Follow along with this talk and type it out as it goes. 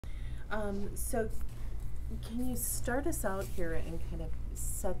So can you start us out here and kind of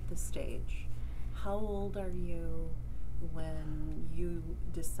set the stage? How old are you when you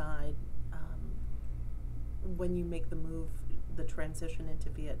decide, when you make the move, the transition into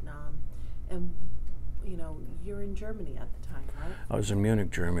Vietnam? And, you know, you're in Germany at the time, right? I was in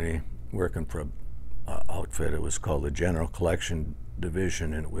Munich, Germany, working for an outfit. It was called the General Collection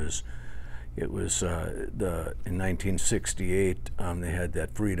Division, and it was in 1968 they had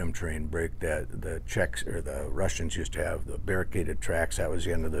that freedom train break that the Czechs or the Russians used to have the barricaded tracks. That was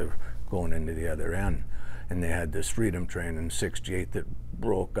the end of the going into the other end, and they had this freedom train in '68 that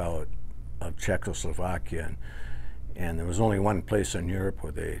broke out of Czechoslovakia, and there was only one place in Europe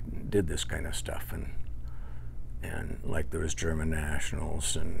where they did this kind of stuff, and like there was German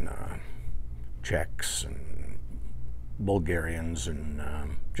nationals and Czechs and Bulgarians and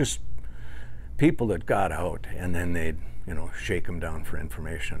just people that got out, and then they'd, you know, shake them down for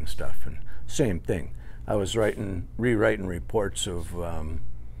information and stuff. And same thing. I was rewriting reports of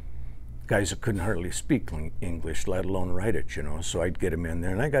guys that couldn't hardly speak English, let alone write it, you know. So I'd get them in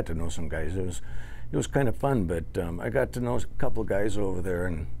there, and I got to know some guys. It was kind of fun, but I got to know a couple of guys over there,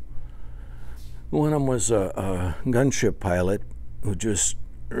 and one of them was a gunship pilot who just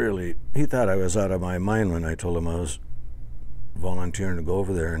really, he thought I was out of my mind when I told him I was volunteering to go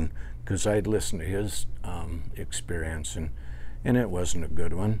over there, and because I'd listened to his experience, and it wasn't a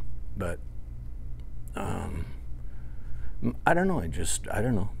good one, but I don't know, I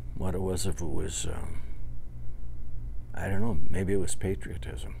don't know what it was, if it was, I don't know, maybe it was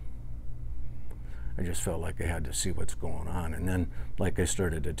patriotism. I just felt like I had to see what's going on. And then, like I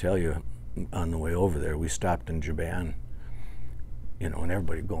started to tell you, on the way over there, we stopped in Japan, you know, and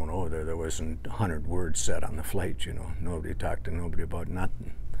everybody going over there, there wasn't 100 words said on the flight, you know. Nobody talked to nobody about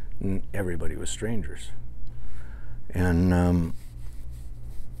nothing. And everybody was strangers. And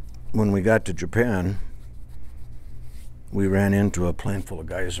when we got to Japan, we ran into a plane full of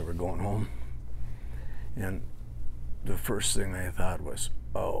guys that were going home. And the first thing I thought was,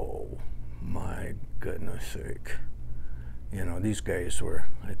 oh my goodness sake. You know, these guys were,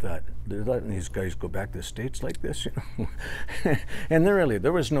 I thought, they're letting these guys go back to the States like this, you know? And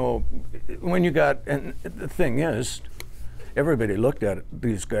there was no, when you got, and the thing is, everybody looked at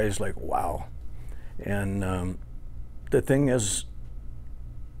these guys like, wow. And the thing is,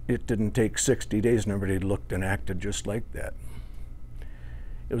 it didn't take 60 days and everybody looked and acted just like that.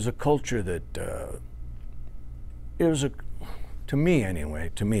 It was a culture that, to me anyway,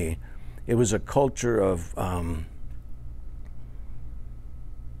 it was a culture of,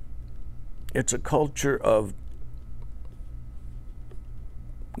 it's a culture of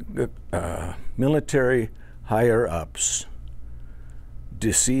military higher-ups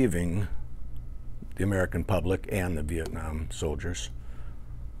deceiving the American public and the Vietnam soldiers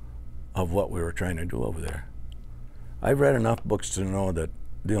of what we were trying to do over there. I've read enough books to know that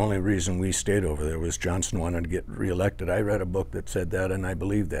the only reason we stayed over there was Johnson wanted to get reelected. I read a book that said that, and I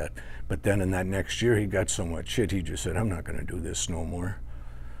believed that. But then in that next year, he got so much shit, he just said, I'm not going to do this no more.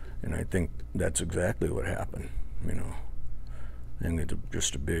 And I think that's exactly what happened, you know. And it's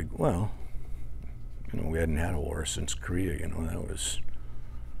just a big, well, you know, we hadn't had a war since Korea, you know, that was.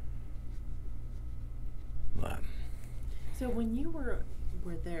 So when you were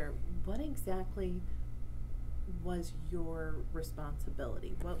there, what exactly was your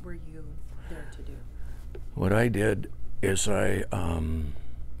responsibility? What were you there to do? What I did is I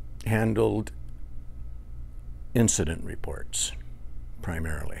handled incident reports,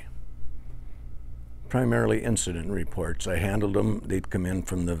 primarily incident reports. I handled them. They'd come in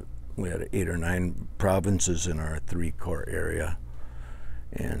from we had 8 or 9 provinces in our 3-corps area,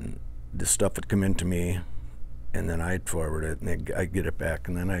 and the stuff would come into me, and then I'd forward it, and I'd get it back,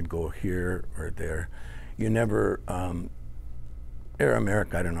 and then I'd go here or there. You never, Air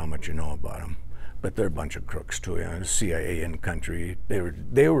America, I don't know how much you know about them, but they're a bunch of crooks too. You know, the CIA in country,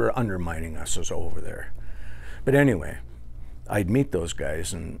 they were undermining us as over there. But anyway, I'd meet those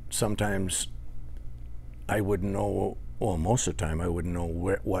guys, and sometimes I wouldn't know, well, most of the time I wouldn't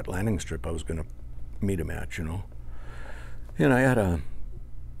know what landing strip I was going to meet them at, you know. And I had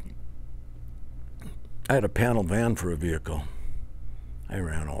a panel van for a vehicle. I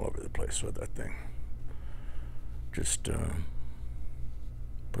ran all over the place with that thing. Just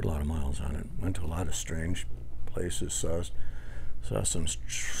put a lot of miles on it. Went to a lot of strange places, saw some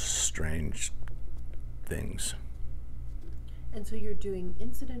strange things. And so you're doing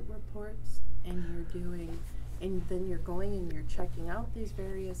incident reports, and and then you're going and you're checking out these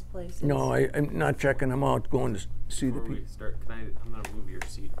various places? No, I'm not checking them out, going to see the people. Before we start, I'm going to move your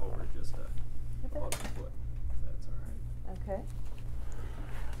seat over just about a foot, if that's all right. Okay.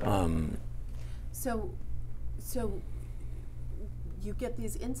 So you get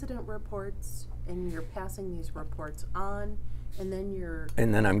these incident reports, and you're passing these reports on, and then you're.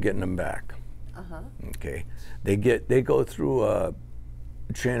 And then I'm getting them back. Uh-huh. Okay, they go through a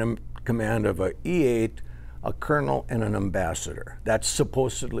chain of command of a E8, a colonel, and an ambassador. That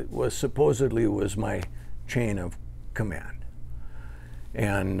supposedly was my chain of command.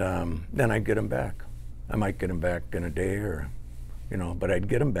 And then I'd get them back. I might get them back in a day, or, but I'd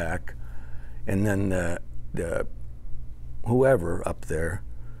get them back, and then the whoever up there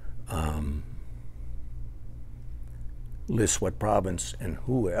lists what province and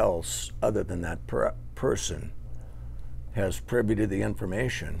who else other than that person has privy to the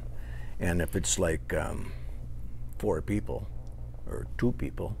information. And if it's like 4 people or 2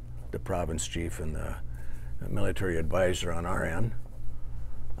 people, the province chief and the military advisor on our end,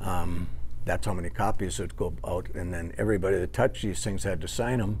 that's how many copies would go out, and then everybody that touched these things had to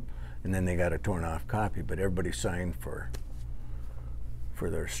sign them, and then they got a torn off copy, but everybody signed for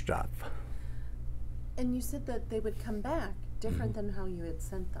their stuff. And you said that they would come back different than how you had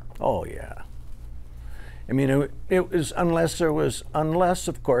sent them. Oh yeah. I mean, it was unless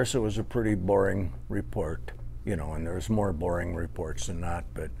of course it was a pretty boring report, and there was more boring reports than not.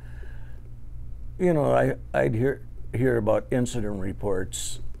 But I'd hear about incident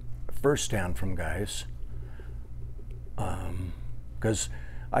reports firsthand from guys, because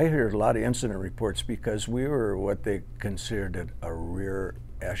I heard a lot of incident reports because we were what they considered a rear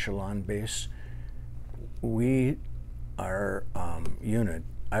echelon base. Our unit,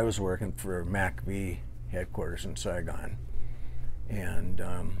 I was working for MACV headquarters in Saigon, and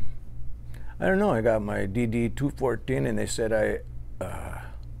I don't know, I got my DD 214, and they said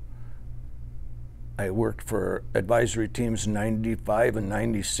I worked for advisory teams 95 and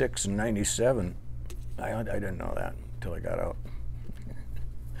 96 and 97. I didn't know that until I got out.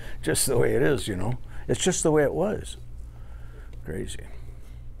 Just the way it is, It's just the way it was. Crazy.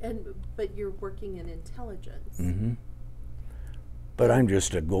 But you're working in intelligence. Mm-hmm. But I'm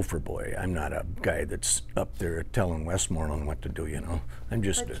just a gopher boy. I'm not a guy that's up there telling Westmoreland what to do, I'm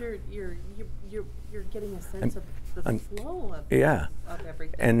just. But you're getting a sense of the flow of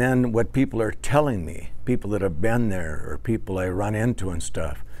everything. And then what people are telling me, people that have been there or people I run into and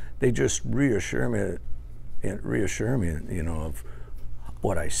stuff, they just reassure me, of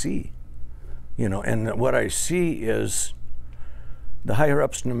what I see, and what I see is the higher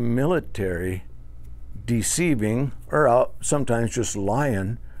ups in the military deceiving or sometimes just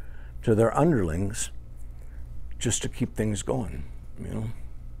lying to their underlings just to keep things going,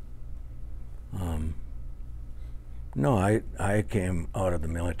 No, I came out of the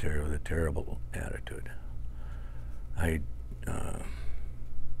military with a terrible attitude.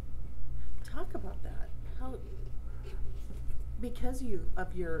 Talk about that. How, because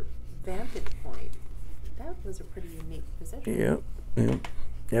of your vantage point, that was a pretty unique position. Yeah.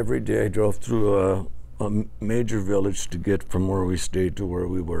 Every day I drove through a major village to get from where we stayed to where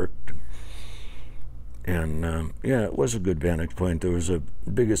we worked. And it was a good vantage point. There was a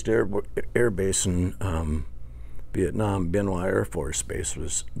biggest air base in Vietnam. Bien Hoa Air Force Base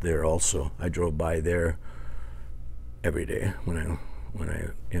was there also. I drove by there every day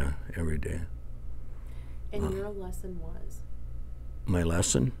every day. And your lesson was? My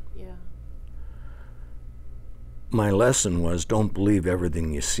lesson? Yeah. My lesson was, don't believe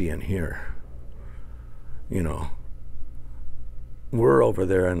everything you see and hear. We're over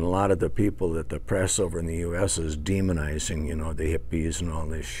there, and a lot of the people that the press over in the U.S. is demonizing, the hippies and all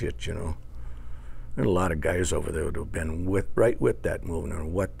this shit, There are a lot of guys over there who have been right with that movement, or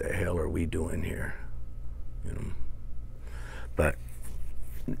what the hell are we doing here? But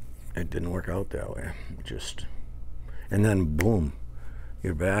it didn't work out that way. And then boom,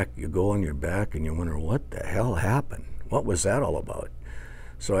 you're back, you go and you're back, and you wonder, what the hell happened? What was that all about?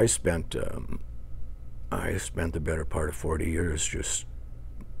 So I spent the better part of 40 years just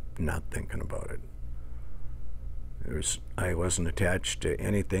not thinking about it. I wasn't attached to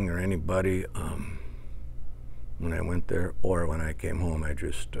anything or anybody when I went there or when I came home. I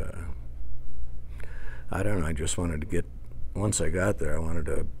just wanted to get, once I got there,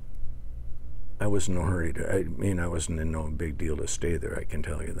 I was in no hurry I wasn't in no big deal to stay there, I can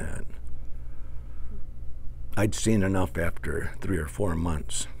tell you that. I'd seen enough after 3 or 4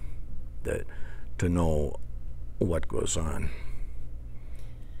 months to know what goes on.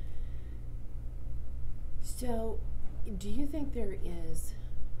 So, do you think there is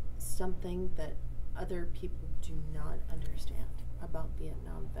something that other people do not understand about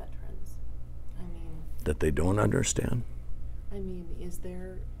Vietnam veterans? That they don't understand? Is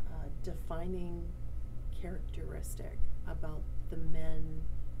there a defining characteristic about the men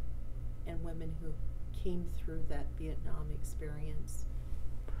who came through that Vietnam experience,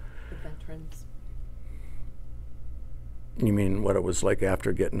 the veterans? You mean what it was like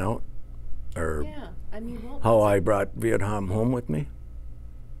after getting out? Or Yeah, I mean, what how was I it? brought Vietnam home with me?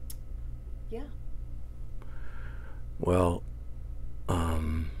 Yeah. Well, I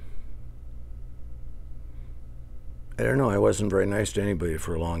don't know. I wasn't very nice to anybody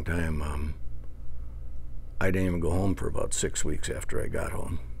for a long time. I didn't even go home for about 6 weeks after I got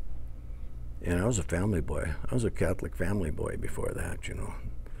home. And I was a family boy. I was a Catholic family boy before that, you know.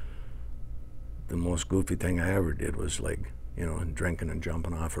 The most goofy thing I ever did was like, you know, drinking and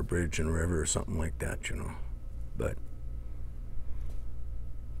jumping off a bridge in a river or something like that, you know. But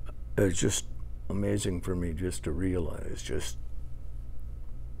it's just amazing for me just to realize just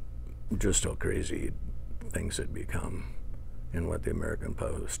how crazy things had become and what the American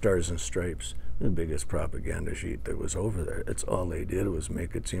Stars and Stripes, the biggest propaganda sheet that was over there. It's all they did was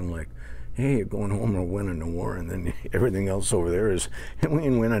make it seem like, hey, you're going home or winning the war, and then everything else over there is, we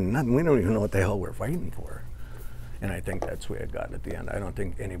ain't winning nothing. We don't even know what the hell we're fighting for. And I think that's the way it got at the end. I don't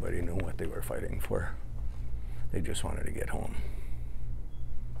think anybody knew what they were fighting for. They just wanted to get home.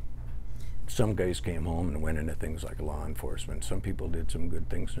 Some guys came home and went into things like law enforcement. Some people did some good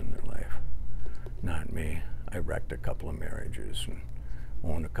things in their life. Not me. I wrecked a couple of marriages and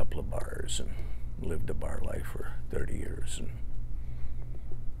owned a couple of bars and lived a bar life for 30 years. And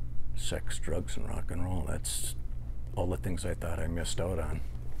sex, drugs, and rock and roll. That's all the things I thought I missed out on.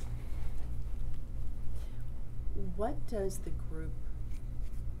 What does the group,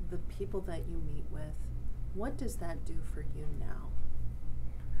 the people that you meet with, what does that do for you now?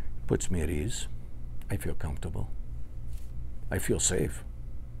 Puts me at ease. I feel comfortable. I feel safe.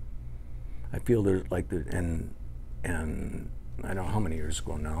 I feel there's like the, and I don't know how many years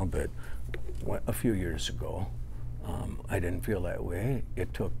ago now, but a few years ago, I didn't feel that way.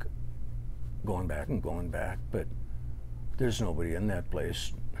 It took going back, but there's nobody in that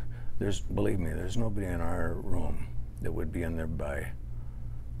place. Believe me, there's nobody in our room that would be in there by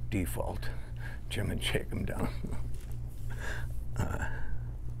default. Jim would shake them down.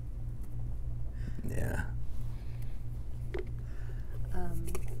 Yeah.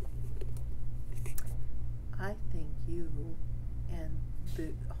 I think you and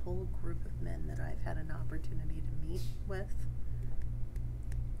the whole group of men that I've had an opportunity to meet with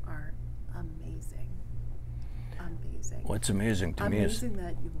are amazing. Amazing. What's amazing to me is amazing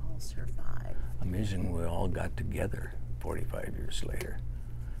that you all survived. amazing we all got together 45 years later.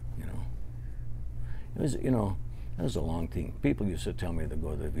 You know, it was, you know, that was a long thing. People used to tell me to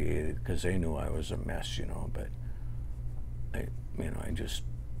go to the VA because they knew I was a mess, you know, but I just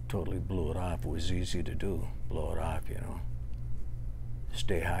totally blew it off. It was easy to do, blow it off, you know.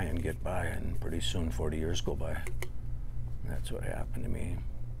 Stay high and get by, and pretty soon 40 years go by. That's what happened to me.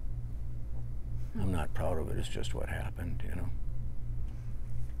 I'm not proud of it, it's just what happened, you know.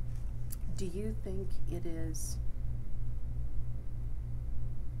 Do you think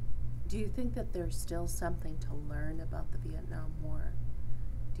that there's still something to learn about the Vietnam War?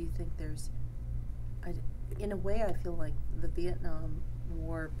 Do you think in a way I feel like the Vietnam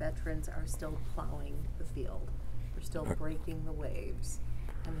War veterans are still plowing the field. They're still breaking the waves.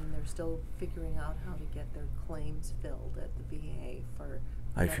 I mean, they're still figuring out how to get their claims filled at the VA for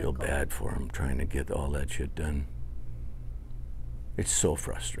I feel bad for them trying to get all that shit done. It's so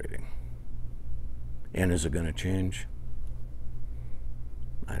frustrating. And is it going to change?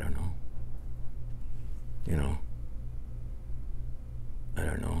 I don't know. You know, I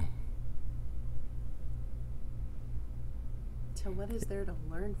don't know. So what is there to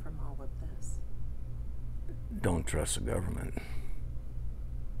learn from all of this? Don't trust the government.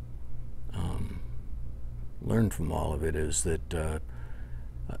 Learn from all of it is that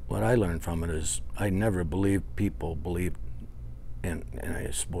what I learned from it is I never believed people believed, and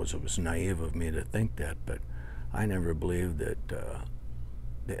I suppose it was naive of me to think that, but I never believed that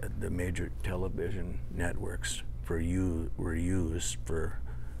the major television networks were used for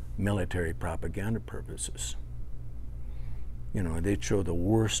military propaganda purposes. You know, they'd show the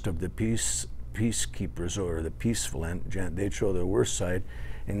worst of the peacekeepers or the peaceful end. They'd show their worst side,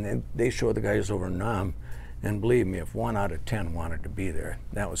 and then they show the guys over in Nam. And believe me, if 1 out of 10 wanted to be there,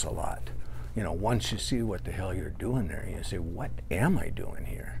 that was a lot. You know, once you see what the hell you're doing there, you say, what am I doing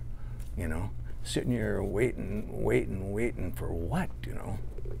here? You know, sitting here waiting for what, you know?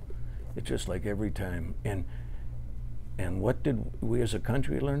 It's just like every time. And what did we as a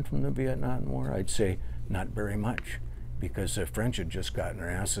country learn from the Vietnam War? I'd say not very much, because the French had just gotten their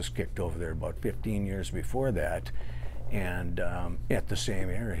asses kicked over there about 15 years before that, and at the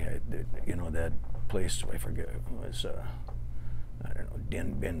same area, you know, that place, I forget, it was, I don't know,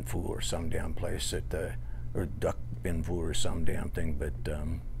 Dien Bien Phu or some damn place or Duc Bien Phu or some damn thing, but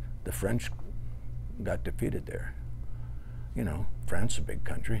the French got defeated there. You know, France is a big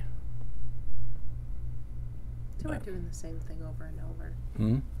country. So we're doing the same thing over and over.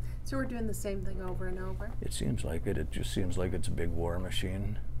 Hmm? So we're doing the same thing over and over? It seems like it. It just seems like it's a big war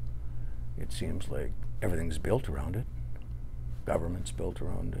machine. It seems like everything's built around it. Government's built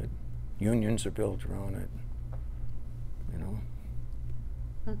around it. Unions are built around it. You know?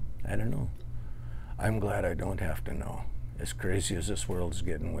 I don't know. I'm glad I don't have to know. As crazy as this world's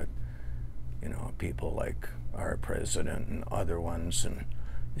getting with, you know, people like our president and other ones, and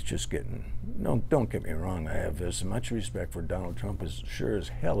it's just getting, no, don't get me wrong, I have as much respect for Donald Trump as sure as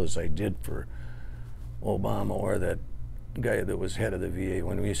hell as I did for Obama or that guy that was head of the VA.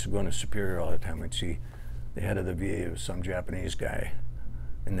 When we used to go into Superior all the time, I'd see the head of the VA was some Japanese guy,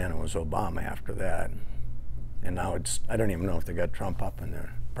 and then it was Obama after that. And now it's, I don't even know if they got Trump up in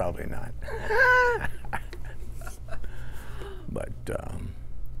there. Probably not. But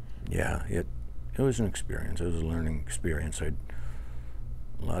yeah, it was an experience. It was a learning experience. A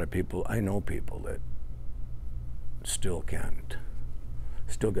lot of people, I know people that still got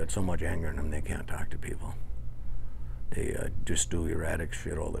so much anger in them they can't talk to people. They just do erratic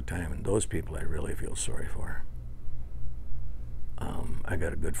shit all the time, and those people I really feel sorry for. I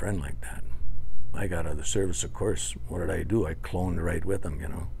got a good friend like that. I got out of the service, of course. What did I do? I cloned right with him, you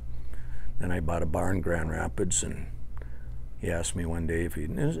know. Then I bought a bar in Grand Rapids, and he asked me one day if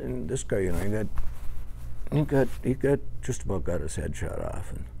and this guy, you know, he got just about got his head shot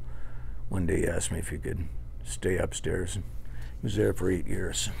off. And one day he asked me if he could stay upstairs. And he was there for 8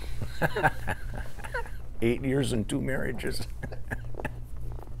 years. 8 years and 2 marriages.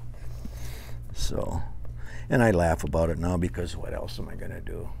 So, and I laugh about it now because what else am I going to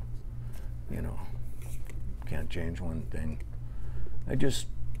do? You know, can't change one thing. I just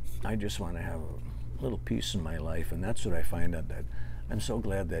want to have a little peace in my life, and that's what I find out that I'm so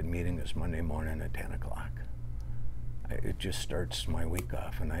glad that meeting is Monday morning at 10 o'clock. It just starts my week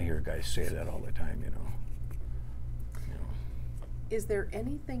off, and I hear guys say that all the time, you know. Is there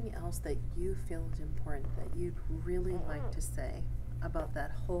anything else that you feel is important that you'd really like to say about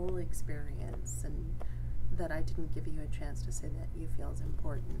that whole experience and that I didn't give you a chance to say that you feel is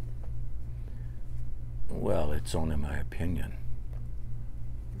important? Well, it's only my opinion.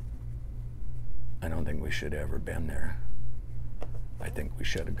 I don't think we should have ever been there. I think we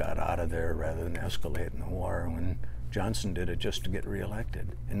should have got out of there rather than escalating the war when Johnson did it just to get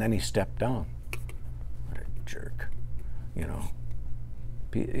reelected. And then he stepped down. What a jerk. You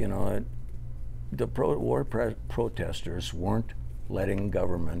know, the war protesters weren't letting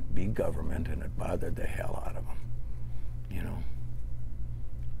government be government, and it bothered the hell out of them, you know.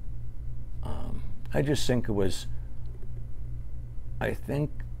 I just think it was, I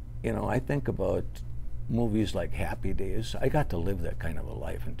think about movies like Happy Days. I got to live that kind of a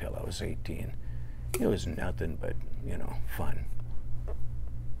life until I was 18. It was nothing but, you know, fun.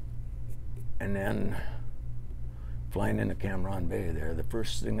 And then flying into Cameron Bay there, the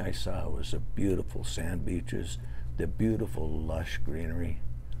first thing I saw was the beautiful sand beaches, the beautiful lush greenery.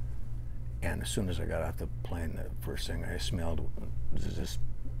 And as soon as I got off the plane, the first thing I smelled was this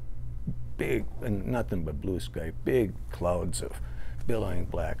big, and nothing but blue sky, big clouds of billowing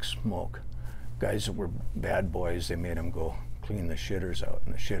black smoke. Guys that were bad boys, they made them go clean the shitters out,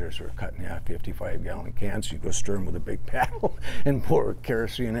 and the shitters were cut in half 55-gallon cans. You go stir them with a big paddle and pour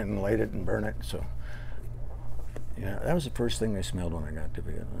kerosene in it and light it and burn it. So, yeah, that was the first thing I smelled when I got to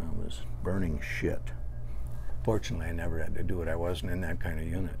Vietnam, was burning shit. Fortunately, I never had to do it. I wasn't in that kind of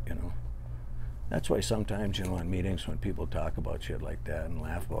unit, you know. That's why sometimes, you know, in meetings when people talk about shit like that and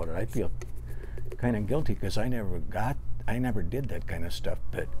laugh about it, I feel kind of guilty because I never did that kind of stuff.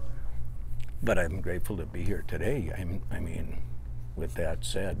 But I'm grateful to be here today. I mean, with that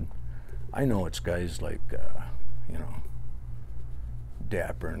said, I know it's guys like, you know,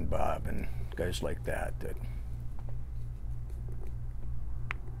 Dapper and Bob and guys like that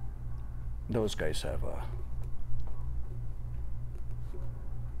those guys have a,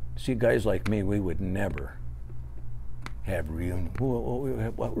 see, guys like me, we would never have reunion.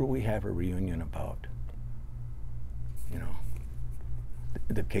 What would we have a reunion about? You know,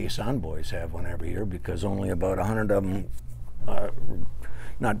 the Quezon boys have one every year because only about 100 of them,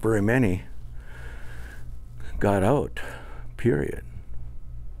 not very many, got out, period.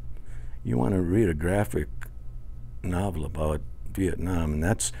 You want to read a graphic novel about Vietnam,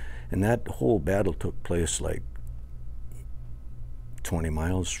 and that whole battle took place like 20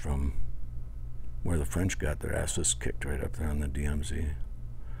 miles from where the French got their asses kicked, right up there on the DMZ.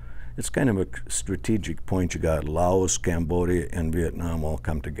 it's kind of a strategic point. You got Laos, Cambodia, and Vietnam all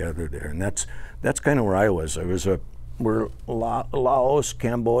come together there, and that's kind of where I was. We're Laos,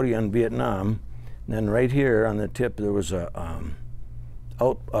 Cambodia, and Vietnam, and then right here on the tip there was a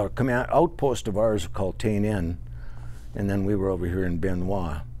command outpost of ours called Tay Ninh, and then we were over here in Bien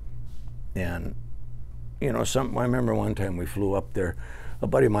Hoa, and you know, I remember one time we flew up there. A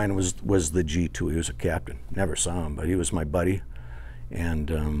buddy of mine was the G2. He was a captain. Never saw him, but he was my buddy, and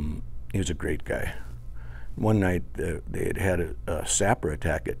he was a great guy. One night they had a sapper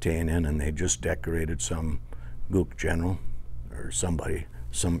attack at Tay Ninh, and they just decorated some Gook general or somebody,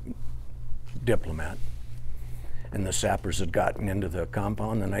 some diplomat, and the sappers had gotten into the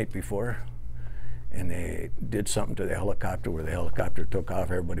compound the night before, and they did something to the helicopter where the helicopter took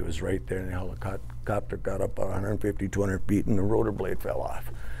off. Everybody was right there, and the helicopter got up 150, 200 feet, and the rotor blade fell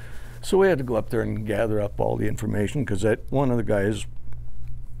off. So we had to go up there and gather up all the information, because one of the guys,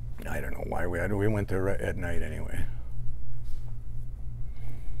 I don't know why we went there at night anyway.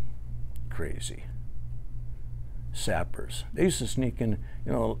 Crazy. Sappers. They used to sneak in,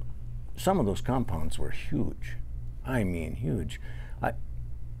 you know, some of those compounds were huge. I mean, huge.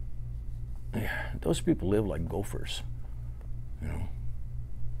 Those people live like gophers, you know.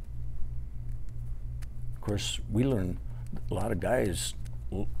 Of course, we learned, a lot of guys,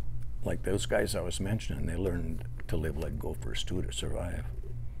 like those guys I was mentioning, they learned to live like gophers too, to survive,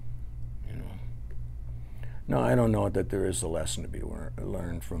 you know. No, I don't know that there is a lesson to be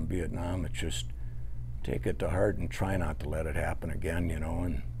learned from Vietnam. It's just take it to heart and try not to let it happen again, you know.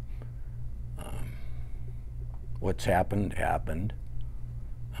 And what's happened, happened.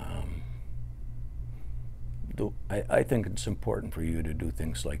 I think it's important for you to do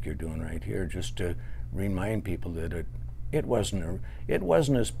things like you're doing right here, just to remind people that it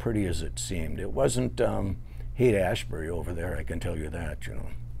wasn't as pretty as it seemed. It wasn't Haight-Ashbury over there, I can tell you that, you know.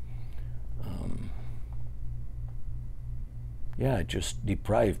 Yeah, it just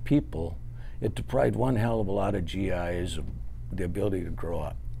deprived people. It deprived one hell of a lot of GIs of the ability to grow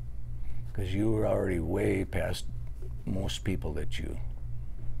up, because you were already way past most people that you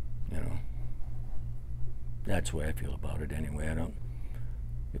know. That's the way I feel about it anyway.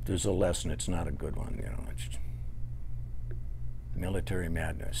 If there's a lesson, it's not a good one, you know. It's military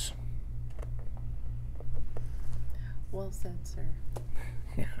madness. Well said, sir.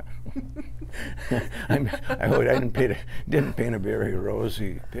 Yeah. I didn't paint a very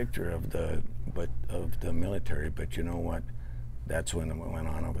rosy picture of the military, but you know what? That's when what went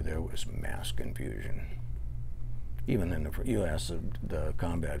on over there was mass confusion. Even in the U.S., the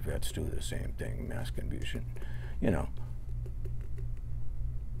combat vets do the same thing, mass confusion. You know.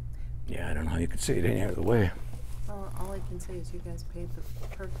 Yeah, I don't know how you could say it any other way. Well, all I can say is you guys paid the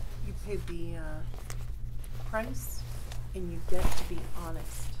price, and you get to be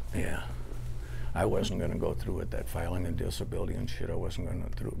honest. Yeah. I wasn't going to go through with that filing of disability and shit. I wasn't going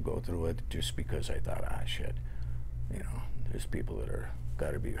to go through it just because I thought, shit, you know, there's people that are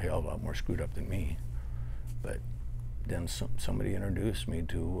got to be a hell of a lot more screwed up than me. But then somebody introduced me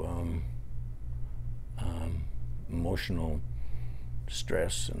to emotional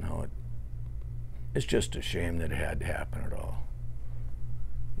stress and how it's just a shame that it had to happen at all.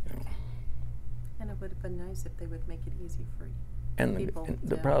 You know. And it would have been nice if they would make it easy for you. And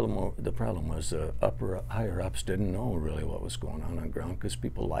the problem was the higher ups didn't know really what was going on the ground, because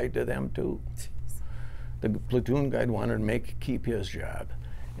people lied to them too. The platoon guy wanted to keep his job,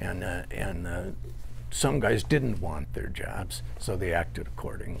 and some guys didn't want their jobs, so they acted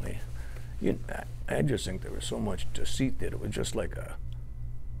accordingly. I just think there was so much deceit that it was just like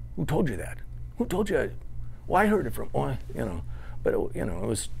who told you that? Who told you? Well, I heard it from, you know. But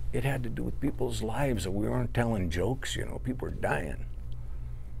it had to do with people's lives. We weren't telling jokes, you know. People were dying.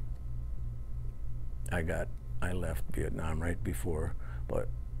 I left Vietnam right before, about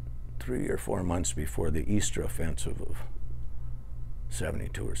 3 or 4 months before the Easter offensive of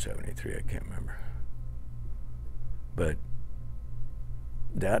 72 or 73, I can't remember. But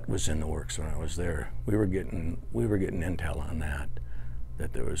that was in the works when I was there. We were getting intel on that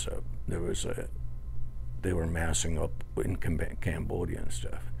they were massing up in Cambodia and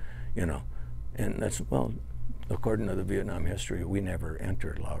stuff, you know. And that's, well, according to the Vietnam history, we never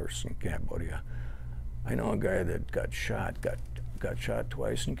entered Laos and Cambodia. I know a guy that got shot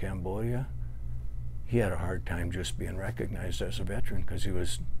twice in Cambodia. He had a hard time just being recognized as a veteran because we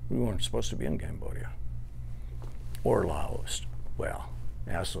weren't supposed to be in Cambodia or Laos. Well,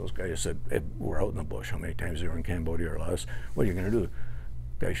 asked those guys, said, hey, we're out in the bush, how many times they were in Cambodia or Laos? What are you going to do?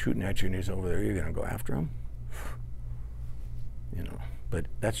 Guy's shooting at you and he's over there, you're going to go after him? You know, but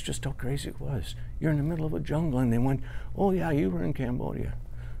that's just how crazy it was. You're in the middle of a jungle and they went, oh yeah, you were in Cambodia.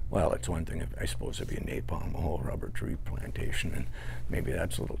 Well, it's one thing, if I suppose it'd be a napalm, a whole rubber tree plantation, and maybe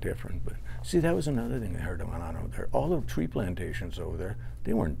that's a little different. But see, that was another thing I heard going on over there. All the tree plantations over there,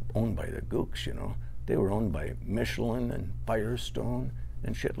 they weren't owned by the Gooks, you know. They were owned by Michelin and Firestone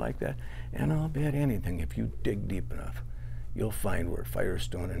and shit like that. And I'll bet anything, if you dig deep enough, you'll find where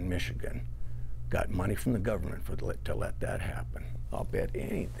Firestone in Michigan got money from the government to let that happen. I'll bet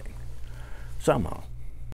anything. Somehow.